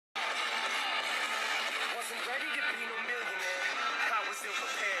wasn't ready to be no millionaire. I was ill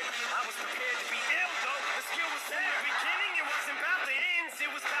prepared. I was prepared to be ill, though. The skill was there. In the beginning, it wasn't about the ends.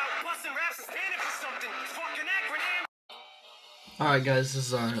 It was about busting raps and standing for something. Fucking acronym. Alright guys, this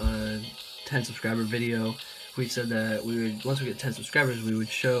is our 10 subscriber video. We said that we would, once we get 10 subscribers, we would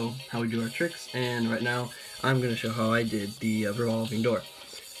show how we do our tricks, and right now I'm going to show how I did the revolving door.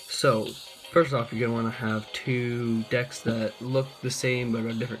 So, first off, you're going to want to have two decks that look the same but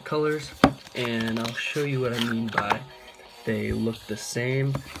are different colors, and I'll show you what I mean by they look the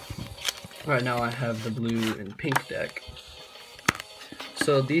same. Right now I have the blue and pink deck.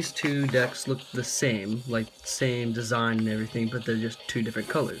 So these two decks look the same, like same design and everything, but they're just two different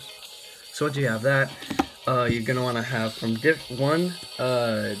colors. So once you have that, you're going to want to have from one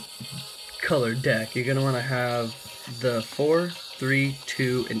color deck, you're going to want to have the 4, 3,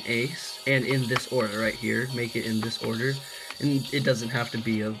 2, and ace, and in this order right here. Make it in this order, and it doesn't have to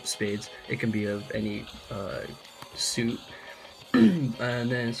be of spades, it can be of any suit. And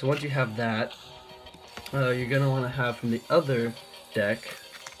then, so once you have that, you're going to want to have from the other deck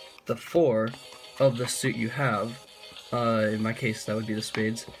the 4 of the suit you have. In my case, that would be the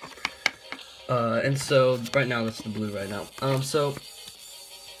spades. And so right now that's the blue right now. So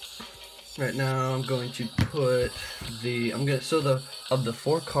right now I'm going to put the of the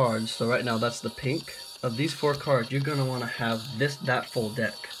 4 cards. So right now that's the pink. Of these 4 cards, you're gonna want to have that full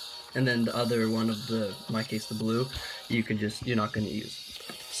deck, and then the other one of in my case the blue, you're not gonna use.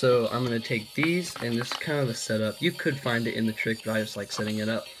 So I'm going to take these, and this is kind of the setup. You could find it in the trick, but I just like setting it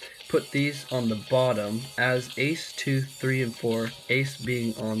up. Put these on the bottom as ace, 2, 3, and 4, ace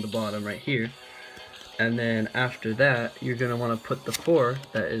being on the bottom right here. And then after that, you're going to want to put the 4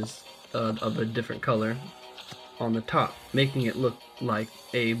 that is of a different color on the top, making it look like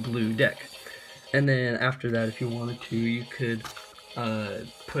a blue deck. And then after that, if you wanted to, you could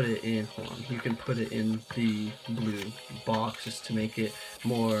put it in, you can put it in the blue box just to make it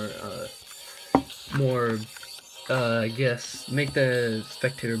more, I guess, make the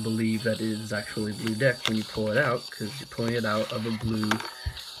spectator believe that it is actually a blue deck when you pull it out, because you're pulling it out of a blue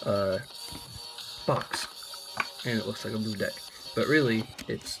box, and it looks like a blue deck, but really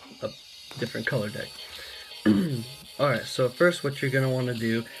it's a different color deck. Alright, so first what you're going to want to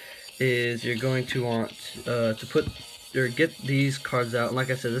do is you're going to want to get these cards out, and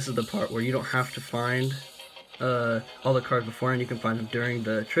like I said, this is the part where you don't have to find all the cards before, and you can find them during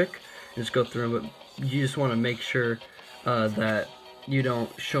the trick and just go through them, but you just want to make sure that you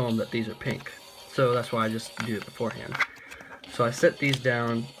don't show them that these are pink. So that's why I just do it beforehand. So I set these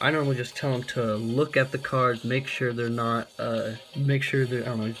down. I normally just tell them to look at the cards, make sure they're not, I don't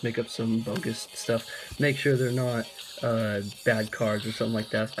know, just make up some bogus stuff, make sure they're not bad cards or something like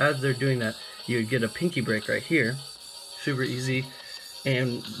that. As they're doing that, you would get a pinky break right here, super easy,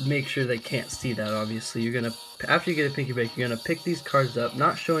 and make sure they can't see that. Obviously, you're gonna, after you get a pinky break, you're gonna pick these cards up,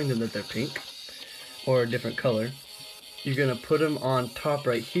 not showing them that they're pink or a different color. You're gonna put them on top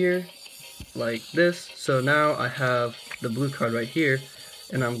right here, like this. So now I have the blue card right here,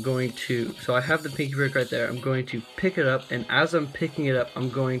 and I'm going to, so I have the pinky break right there. I'm going to pick it up, and as I'm picking it up, I'm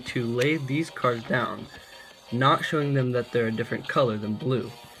going to lay these cards down, not showing them that they're a different color than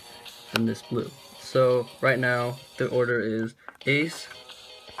blue, than this blue. So right now the order is ace,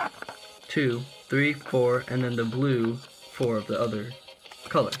 2, 3, 4, and then the blue 4 of the other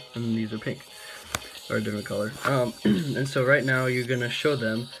color, and these are pink, or a different color. And so right now you're gonna show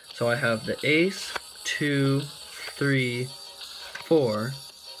them. So I have the ace, 2, 3, 4,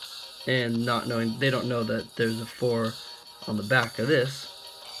 and not knowing, they don't know that there's a 4 on the back of this.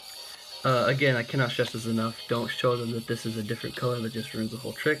 Again, I cannot stress this enough. Don't show them that this is a different color. That just ruins the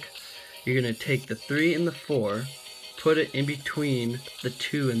whole trick. You're going to take the 3 and the 4, put it in between the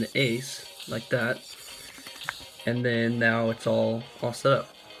 2 and the ace, like that, and then now it's all set up.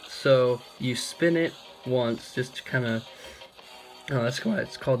 So you spin it once, just to kind of, that's why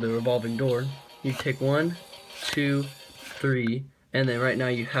it's called the revolving door. You take 1, 2, 3, and then right now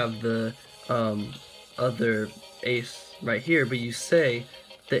you have the other ace right here, but you say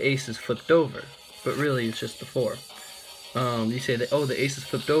the ace is flipped over, but really it's just the 4. You say that, oh, the ace is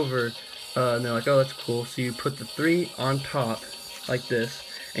flipped over, and they're like, oh, that's cool. So you put the 3 on top like this,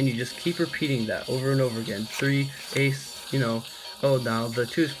 and you just keep repeating that over and over again. 3, ace, you know, oh, now the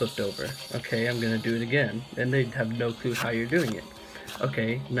 2 is flipped over. Okay, I'm gonna do it again, and they have no clue how you're doing it.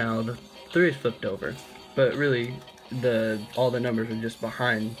 Okay, now the 3 is flipped over, but really all the numbers are just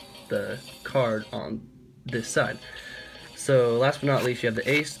behind the card on this side. So last but not least, you have the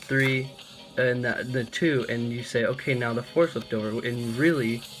ace, 3, and the 2, and you say, okay, now the 4 flipped over, and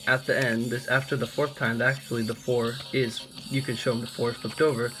really at the end, after the 4th time, actually the 4 is, you can show them the 4 flipped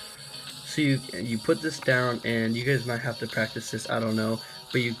over. So you put this down, and you guys might have to practice this, I don't know,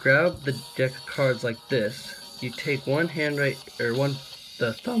 but you grab the deck of cards like this. You take one hand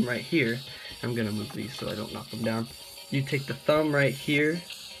the thumb right here. I'm gonna move these so I don't knock them down. You take the thumb right here,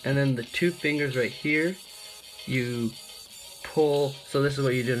 and then the two fingers right here. You pull. So this is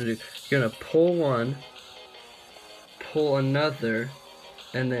what you're gonna do. You're gonna pull one, pull another,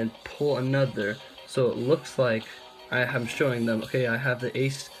 and then pull another. So it looks like I'm showing them. Okay, I have the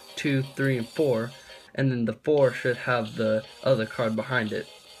ace, 2, 3, and 4, and then the 4 should have the other card behind it.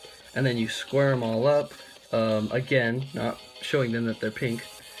 And then you square them all up. Again, not showing them that they're pink.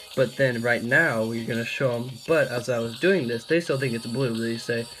 But then right now, we're going to show them, but as I was doing this, they still think it's blue. They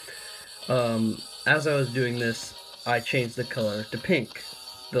say, as I was doing this, I changed the color to pink.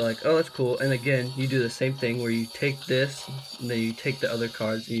 They're like, oh, that's cool. And again, you do the same thing where you take this, and then you take the other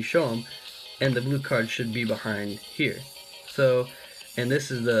cards, and you show them, and the blue card should be behind here. So, and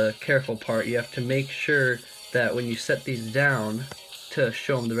this is the careful part. You have to make sure that when you set these down to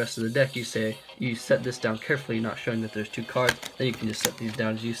show them the rest of the deck, you you set this down carefully, not showing that there's two cards. Then you can just set these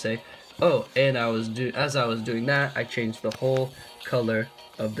down as you say, oh, and as I was doing that, I changed the whole color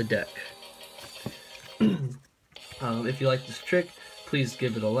of the deck. If you like this trick, please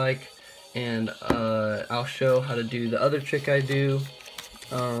give it a like, and I'll show how to do the other trick I do.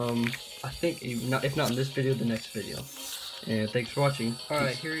 I think if not in this video, the next video. And thanks for watching.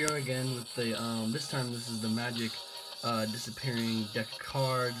 Alright, here we are again with the this time this is the magic disappearing deck of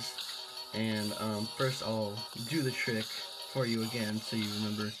cards. And first I'll do the trick for you again so you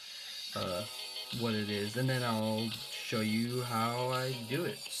remember what it is, and then I'll show you how I do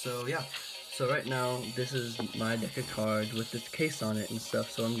it. So yeah, so right now this is my deck of cards with its case on it and stuff.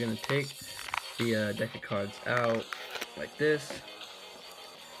 So I'm gonna take the deck of cards out like this,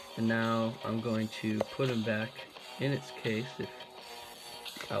 and now I'm going to put them back in its case if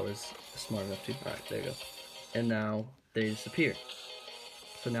I was smart enough to. Alright, there you go. And now they disappear.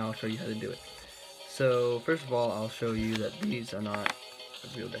 So now I'll show you how to do it. So first of all, I'll show you that these are not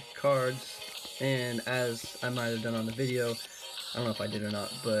a real deck of cards. And as I might have done on the video, I don't know if I did or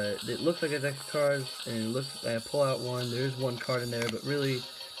not, but it looks like a deck of cards, and it looks, I pull out one, there's one card in there, but really,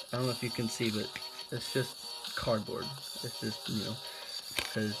 I don't know if you can see, but it's just cardboard. It's just, you know,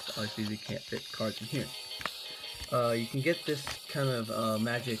 because obviously they can't fit cards in here. You can get this kind of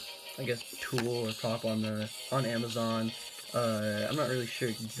magic, I guess, tool or prop on Amazon. I'm not really sure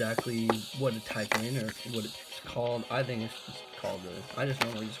exactly what to type in or what it's called. I think it's just called I just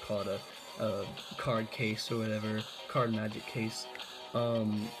normally just call it a card case or whatever, card magic case.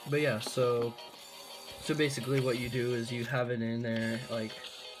 But yeah, so basically what you do is you have it in there like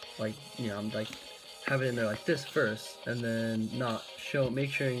you know, like have it in there like this first, and then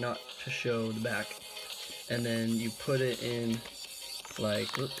make sure not to show the back, and then you put it in like,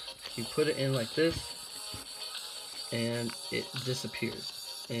 you put it in like this, and it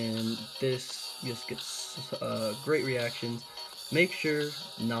disappears, and this just gets great reactions. Make sure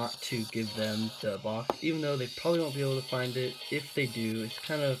not to give them the box, even though they probably won't be able to find it. If they do, it's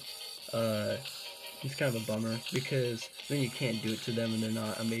kind of a bummer, because then you can't do it to them and they're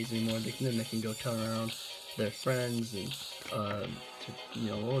not amazing anymore. Then they can go tell around their friends and you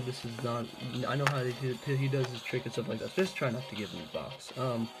know, oh, this is not, I know how he does this trick and stuff like that. Just try not to give them the box.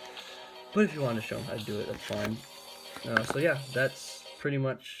 But if you want to show them how to do it, that's fine. So yeah, that's pretty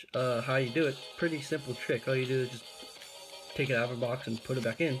much how you do it. Pretty simple trick. All you do is just take it out of a box and put it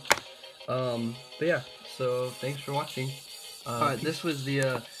back in. But yeah, so thanks for watching. Alright, this was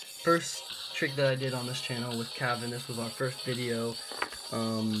the first trick that I did on this channel with Calvin. This was our first video.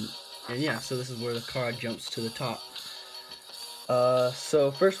 And yeah, so this is where the card jumps to the top.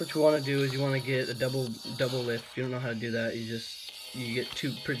 So first what you want to do is you want to get a double lift. If you don't know how to do that, you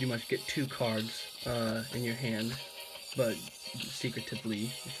pretty much get two cards in your hand, but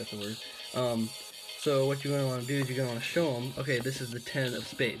secretively, if that's a word. So what you're going to want to do is you're going to want to show them, okay, this is the 10 of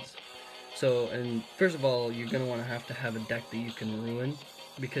spades. So, and first of all, you're going to have a deck that you can ruin,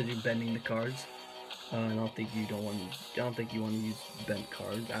 because you're bending the cards. I don't think you want to use bent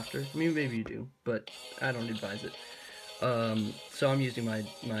cards after. I mean, maybe you do, but I don't advise it. So I'm using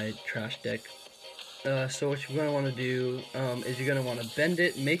my trash deck. So what you're going to want to do is you're going to want to bend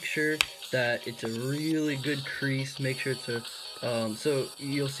it. Make sure that it's a really good crease. Make sure it's a so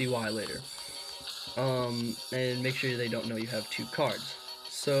you'll see why later. And make sure they don't know you have two cards.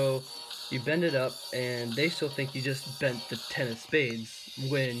 So you bend it up, and they still think you just bent the 10 of spades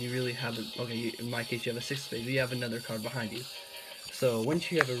when you really haven't. Okay, in my case you have a 6 of spades, but you have another card behind you. So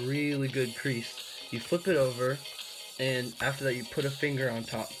once you have a really good crease, you flip it over, and after that you put a finger on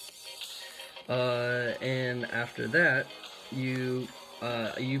top. And after that you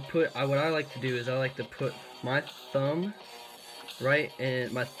what I like to do is I like to put my thumb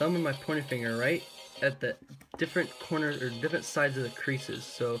and my pointer finger right at the different corners or different sides of the creases,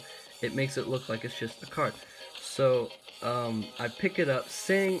 so it makes it look like it's just a card. So I pick it up,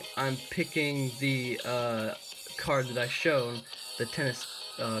 saying I'm picking the card that I shown, the tennis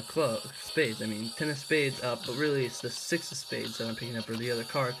spades. I mean tennis spades up, but really it's the 6 of spades that I'm picking up, or the other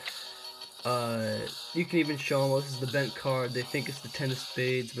card. You can even show them, well, this is the bent card. They think it's the 10 of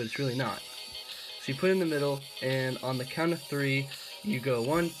spades, but it's really not. So you put it in the middle, and on the count of 3, you go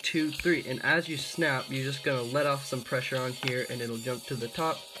 1, 2, 3, and as you snap, you're just gonna let off some pressure on here, and it'll jump to the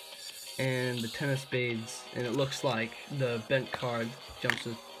top, and the 10 of spades, and it looks like the bent card jumps to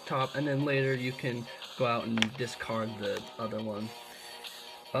the top, and then later you can go out and discard the other one.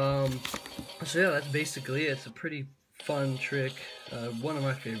 So yeah, that's basically it. It's a pretty fun trick, one of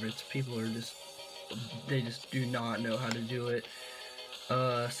my favorites. People are they just do not know how to do it.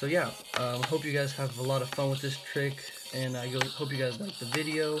 So yeah, hope you guys have a lot of fun with this trick, and I hope you guys liked the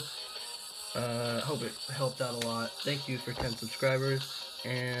video. Hope it helped out a lot. Thank you for 10 subscribers,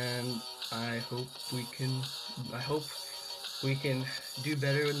 and I hope we can do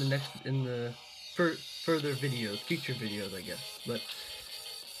better in the further videos, future videos, I guess. But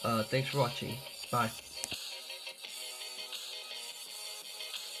thanks for watching. Bye.